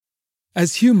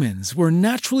As humans, we're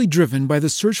naturally driven by the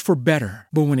search for better.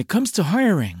 But when it comes to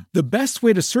hiring, the best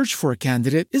way to search for a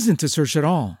candidate isn't to search at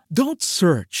all. Don't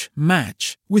search,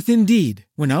 match with Indeed.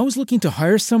 When I was looking to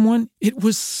hire someone, it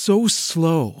was so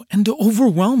slow and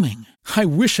overwhelming. I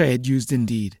wish I had used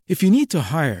Indeed. If you need to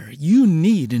hire, you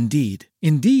need Indeed.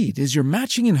 Indeed is your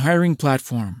matching and hiring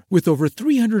platform with over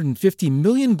 350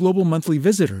 million global monthly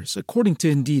visitors, according to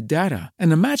Indeed data,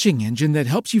 and a matching engine that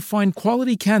helps you find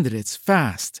quality candidates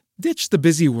fast. Ditch the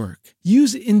busy work.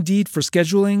 Use Indeed for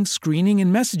scheduling, screening,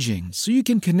 and messaging so you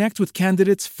can connect with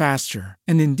candidates faster.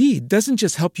 And Indeed doesn't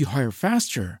just help you hire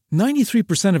faster.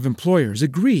 93% of employers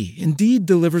agree Indeed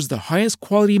delivers the highest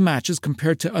quality matches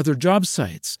compared to other job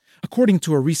sites, according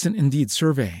to a recent Indeed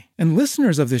survey. And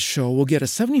listeners of this show will get a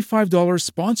 $75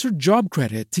 sponsored job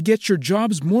credit to get your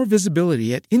jobs more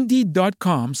visibility at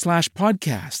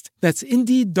Indeed.com/podcast. That's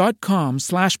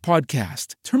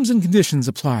Indeed.com/podcast. Terms and conditions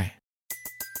apply.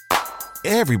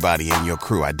 Everybody in your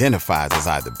crew identifies as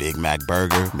either Big Mac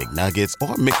Burger, McNuggets,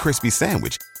 or McCrispy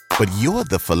Sandwich. But you're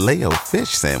the Filet-O-Fish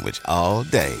Sandwich all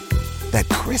day. That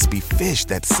crispy fish,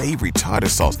 that savory tartar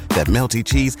sauce, that melty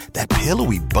cheese, that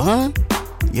pillowy bun.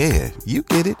 Yeah, you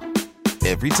get it.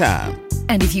 Every time.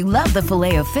 And if you love the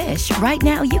Filet-O-Fish, right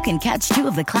now you can catch two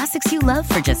of the classics you love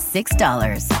for just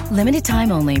 $6. Limited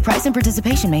time only. Price and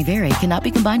participation may vary. Cannot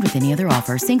be combined with any other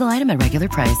offer. Single item at regular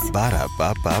price.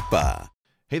 Ba-da-ba-ba-ba.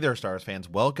 Hey there, Stars fans.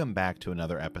 Welcome back to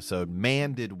another episode.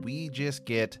 Man, did we just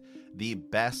get the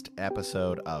best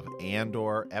episode of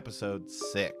Andor, episode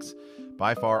 6.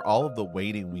 By far, all of the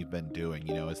waiting we've been doing,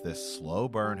 as this slow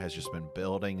burn has just been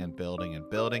building and building and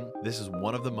building. This is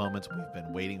one of the moments we've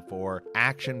been waiting for,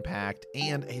 action-packed,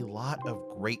 and a lot of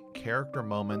great character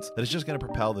moments that is just going to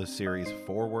propel this series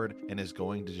forward and is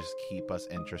going to just keep us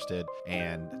interested,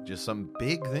 and just some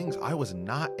big things I was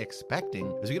not expecting.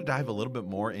 As we're going to dive a little bit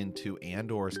more into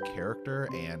Andor's character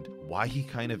and why he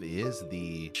kind of is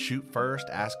the shoot first,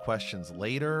 ask questions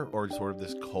later, or sort of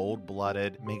this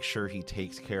cold-blooded, make sure he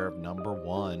takes care of number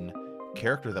one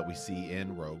character that we see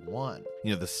in Rogue One.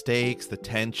 The stakes, the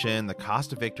tension, the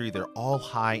cost of victory, they're all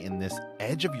high in this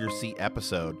edge of your seat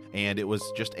episode, and it was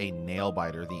just a nail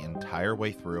biter the entire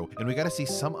way through. And we got to see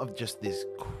some of just these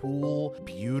cool,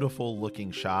 beautiful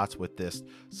looking shots with this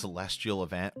celestial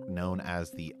event known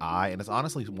as the Eye, and it's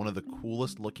honestly one of the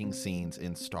coolest looking scenes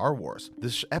in Star Wars.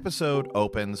 This episode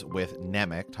opens with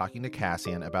Nemik talking to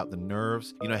Cassian about the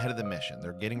nerves, ahead of the mission.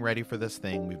 They're getting ready for this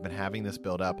thing. We've been having this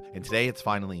build up, and today it's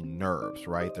finally nerves,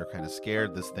 right? They're kind of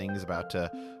scared. This thing is about to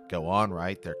go on,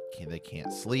 right? They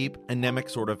can't sleep. And Nemik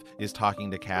sort of is talking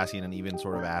to Cassian and even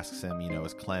sort of asks him,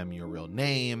 is Clem your real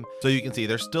name? So you can see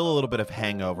there's still a little bit of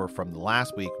hangover from the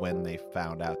last week when they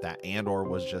found out that Andor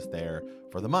was just there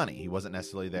for the money. He wasn't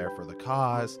necessarily there for the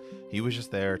cause. He was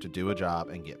just there to do a job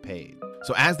and get paid.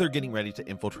 So as they're getting ready to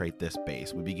infiltrate this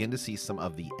base, we begin to see some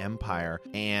of the Empire,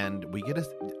 and we get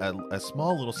a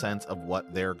small little sense of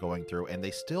what they're going through, and they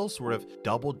still sort of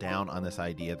double down on this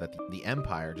idea that the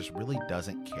Empire just really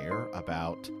doesn't care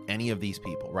about any of these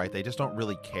people, right? They just don't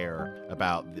really care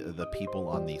about the people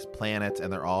on these planets,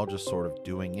 and they're all just sort of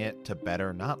doing it to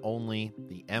better not only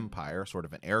the Empire, sort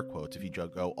of in air quotes, if you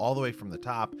go all the way from the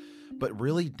top, but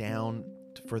really down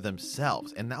for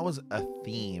themselves. And that was a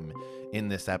theme in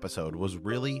this episode, was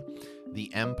really the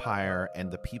Empire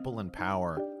and the people in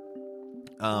power.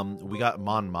 We got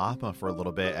Mon Mothma for a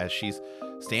little bit as she's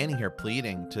standing here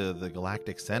pleading to the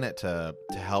Galactic Senate to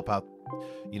help out,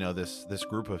 this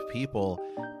group of people,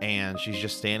 and she's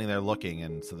just standing there looking.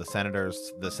 And so the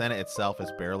Senate itself is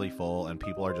barely full, and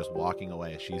people are just walking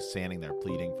away as she's standing there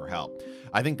pleading for help.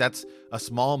 I think that's a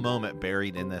small moment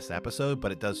buried in this episode,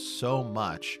 but it does so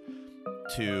much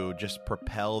to just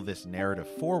propel this narrative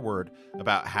forward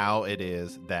about how it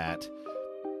is that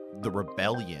the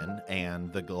rebellion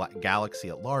and the galaxy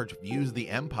at large views the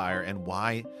Empire, and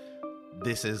why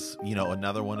this is,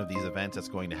 another one of these events that's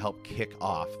going to help kick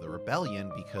off the rebellion,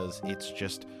 because it's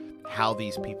just how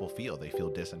these people feel. They feel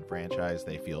disenfranchised.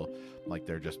 They feel like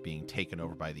they're just being taken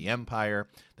over by the Empire.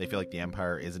 They feel like the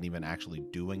Empire isn't even actually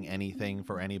doing anything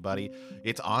for anybody.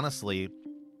 It's honestly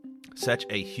such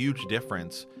a huge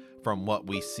difference from what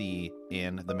we see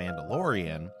in The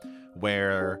Mandalorian,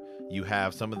 where you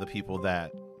have some of the people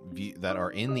that are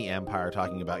in the Empire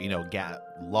talking about,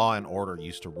 law and order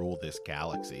used to rule this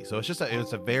galaxy. So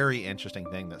it's a very interesting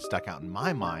thing that stuck out in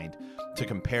my mind to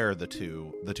compare the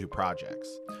two projects.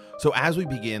 So as we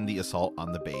begin the assault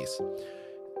on the base,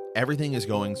 everything is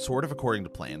going sort of according to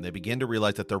plan. They begin to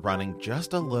realize that they're running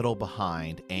just a little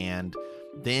behind, and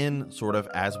then, sort of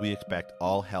as we expect,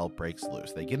 all hell breaks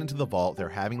loose. They get into the vault, they're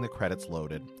having the credits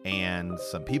loaded, and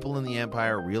some people in the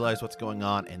Empire realize what's going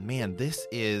on, and man, this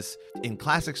is, in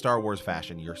classic Star Wars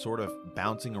fashion, you're sort of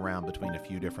bouncing around between a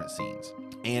few different scenes.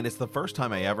 And it's the first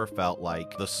time I ever felt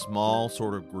like the small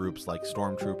sort of groups like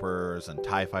Stormtroopers and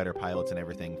TIE Fighter pilots and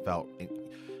everything felt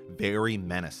very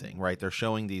menacing, right? They're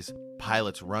showing these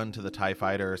pilots run to the TIE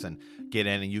Fighters and get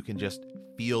in, and you can just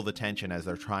feel the tension as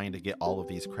they're trying to get all of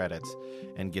these credits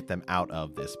and get them out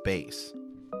of this base.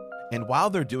 And while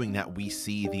they're doing that, we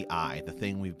see the Eye, the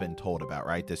thing we've been told about,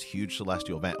 right? This huge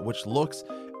celestial event, which looks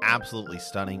absolutely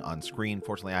stunning on screen.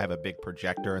 Fortunately, I have a big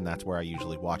projector, and that's where I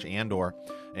usually watch Andor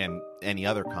and any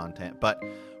other content. But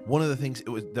one of the things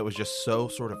that was just so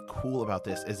sort of cool about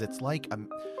this is it's like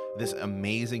this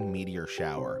amazing meteor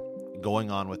shower going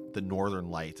on with the northern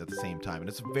lights at the same time. And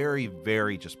it's very,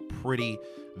 very just pretty,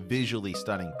 visually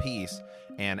stunning piece.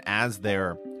 And as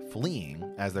they're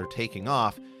fleeing, as they're taking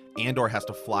off, Andor has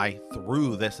to fly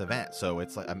through this event. So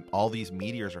it's like all these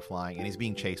meteors are flying, and he's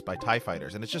being chased by TIE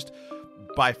Fighters. And it's just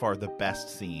by far the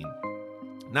best scene,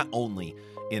 not only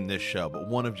in this show, but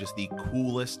one of just the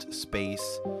coolest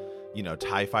space,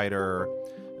 TIE Fighter,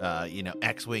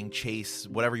 X-Wing chase,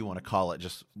 whatever you want to call it,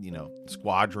 just,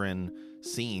 squadron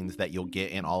scenes that you'll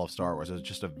get in all of Star Wars. It was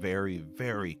just a very,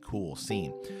 very cool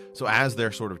scene. So as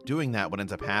they're sort of doing that, what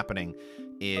ends up happening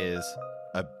is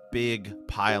a big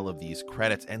pile of these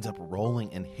credits ends up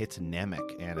rolling and hits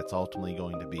Nemik, and it's ultimately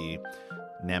going to be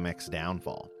Nemik's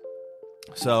downfall.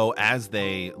 So as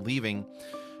they leaving,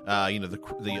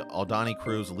 the Aldhani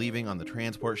crew's leaving on the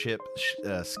transport ship.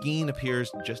 Skeen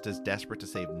appears just as desperate to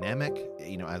save Nemik,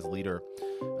 as leader,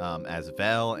 as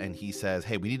Vel, and he says,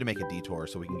 hey, we need to make a detour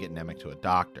so we can get Nemik to a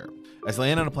doctor. As they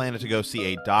land on a planet to go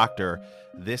see a doctor,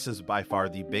 this is by far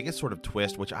the biggest sort of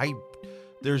twist, which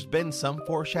there's been some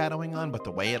foreshadowing on, but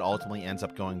the way it ultimately ends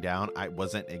up going down, I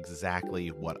wasn't exactly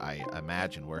what I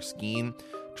imagined, where Skeen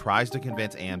tries to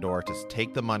convince Andor to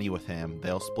take the money with him.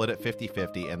 They'll split it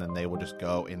 50-50, and then they will just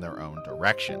go in their own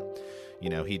direction.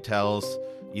 He tells,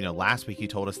 last week he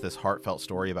told us this heartfelt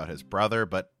story about his brother,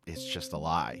 but it's just a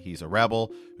lie. He's a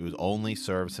rebel who only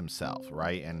serves himself,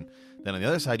 right? And then on the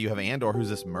other side, you have Andor, who's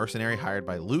this mercenary hired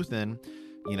by Luthen.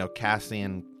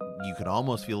 Cassian, you could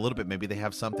almost feel a little bit, maybe they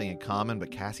have something in common,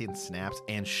 but Cassian snaps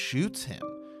and shoots him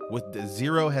with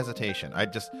zero hesitation.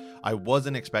 I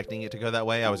wasn't expecting it to go that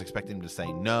way. I was expecting him to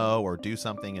say no or do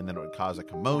something, and then it would cause a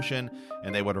commotion,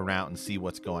 and they would run out and see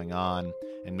what's going on,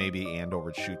 and maybe Andor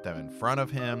would shoot them in front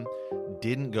of him.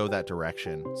 Didn't go that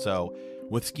direction. So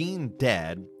with Skeen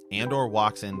dead, Andor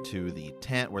walks into the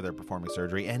tent where they're performing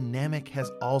surgery, and Nemik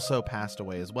has also passed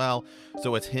away as well.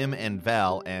 So it's him and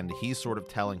Vel, and he's sort of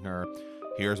telling her,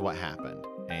 here's what happened,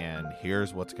 and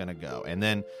here's what's going to go. And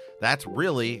then that's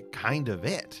really kind of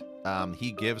it.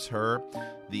 He gives her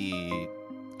the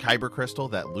Kyber crystal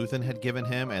that Luthen had given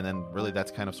him, and then really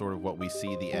that's kind of sort of what we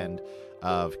see the end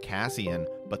of Cassian.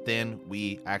 But then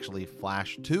we actually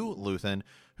flash to Luthen,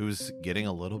 who's getting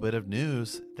a little bit of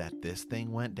news that this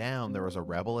thing went down. There was a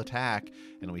rebel attack,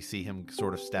 and we see him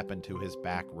sort of step into his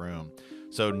back room.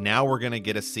 So now we're going to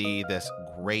get to see this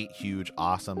great, huge,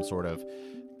 awesome sort of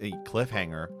a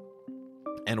cliffhanger,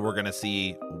 and we're going to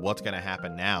see what's going to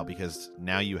happen now, because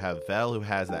now you have Vel, who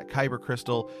has that Kyber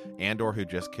crystal, Andor, who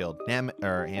just killed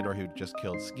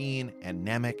Skeen, and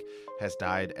Nemik has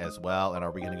died as well. And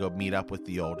are we going to go meet up with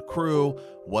the old crew?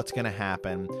 What's going to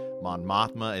happen? Mon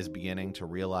Mothma is beginning to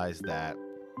realize that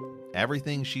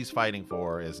everything she's fighting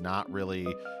for is not really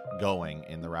going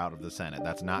in the route of the Senate.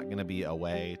 That's not going to be a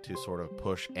way to sort of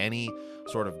push any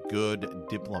sort of good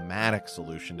diplomatic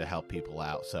solution to help people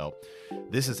out. So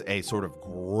this is a sort of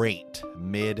great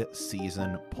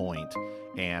mid-season point,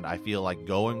 and I feel like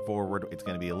going forward, it's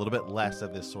going to be a little bit less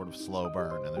of this sort of slow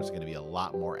burn, and there's going to be a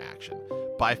lot more action.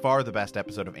 By far the best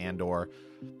episode of Andor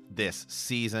this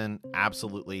season.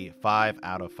 Absolutely 5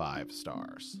 out of 5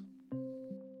 stars.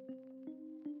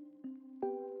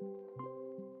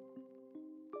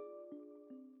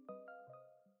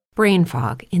 Brain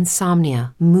fog,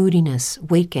 insomnia, moodiness,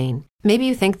 weight gain. Maybe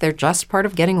you think they're just part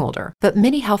of getting older, but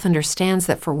MIDI Health understands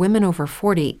that for women over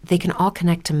 40, they can all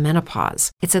connect to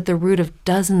menopause. It's at the root of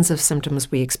dozens of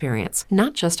symptoms we experience,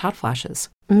 not just hot flashes.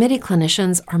 MIDI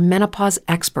clinicians are menopause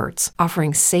experts,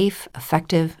 offering safe,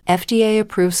 effective,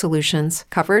 FDA-approved solutions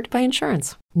covered by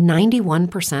insurance.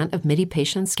 91% of MIDI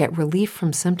patients get relief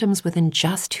from symptoms within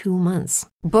just 2 months.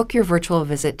 Book your virtual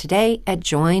visit today at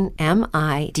joinmidi.com.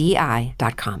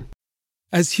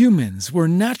 As humans, we're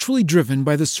naturally driven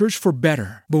by the search for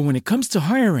better. But when it comes to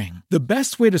hiring, the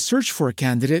best way to search for a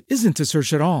candidate isn't to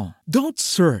search at all. Don't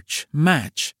search,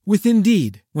 match with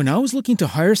Indeed. When I was looking to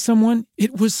hire someone,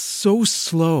 it was so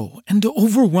slow and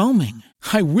overwhelming.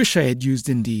 I wish I had used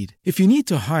Indeed. If you need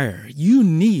to hire, you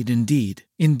need Indeed.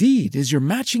 Indeed is your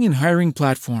matching and hiring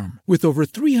platform with over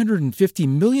 350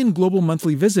 million global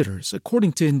monthly visitors,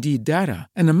 according to Indeed data,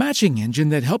 and a matching engine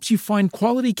that helps you find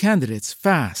quality candidates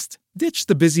fast. Ditch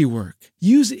the busy work.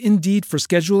 Use Indeed for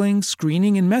scheduling,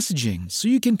 screening, and messaging so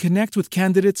you can connect with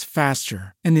candidates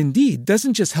faster. And Indeed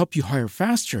doesn't just help you hire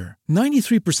faster.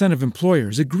 93% of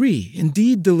employers agree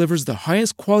Indeed delivers the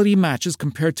highest quality matches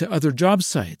compared to other job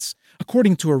sites,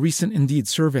 according to a recent Indeed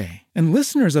survey. And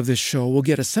listeners of this show will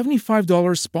get a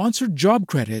 $75 sponsored job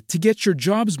credit to get your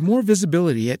jobs more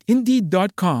visibility at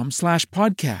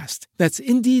Indeed.com/podcast. That's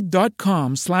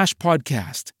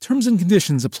Indeed.com/podcast. Terms and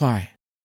conditions apply.